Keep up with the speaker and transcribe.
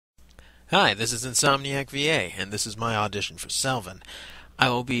Hi, this is InsomniacVA, and this is my audition for Selvin. I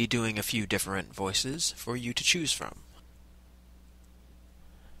will be doing a few different voices for you to choose from.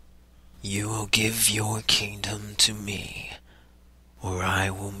 You will give your kingdom to me, or I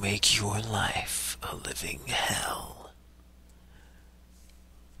will make your life a living hell.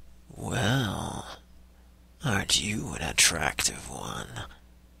 Well, aren't you an attractive one?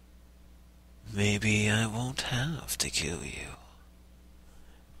 Maybe I won't have to kill you.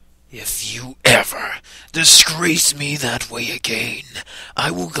 If you ever disgrace me that way again,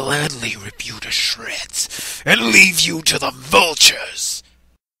 I will gladly rip you to shreds and leave you to the vultures.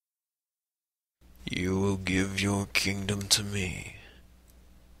 You will give your kingdom to me,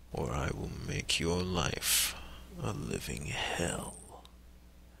 or I will make your life a living hell.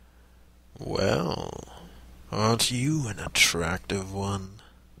 Well, aren't you an attractive one?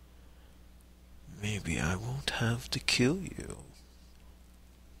 Maybe I won't have to kill you.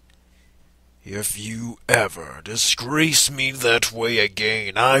 If you ever disgrace me that way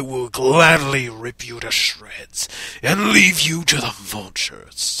again, I will gladly rip you to shreds and leave you to the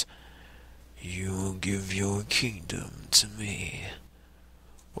vultures. You will give your kingdom to me,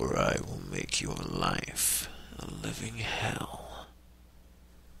 or I will make your life a living hell.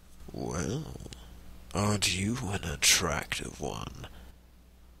 Well, aren't you an attractive one?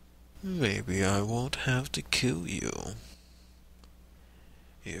 Maybe I won't have to kill you.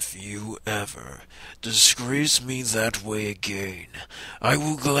 If you ever disgrace me that way again, I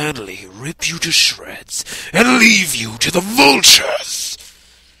will gladly rip you to shreds and leave you to the vultures.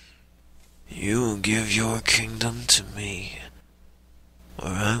 You will give your kingdom to me, or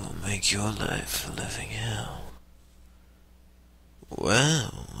I will make your life a living hell.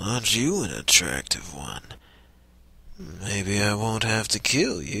 Well, aren't you an attractive one? Maybe I won't have to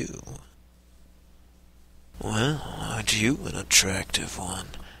kill you. Well, aren't you an attractive one?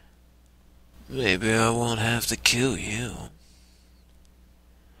 Maybe I won't have to kill you.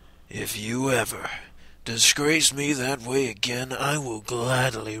 If you ever disgrace me that way again, I will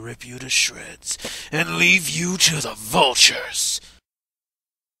gladly rip you to shreds and leave you to the vultures.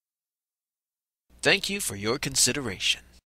 Thank you for your consideration.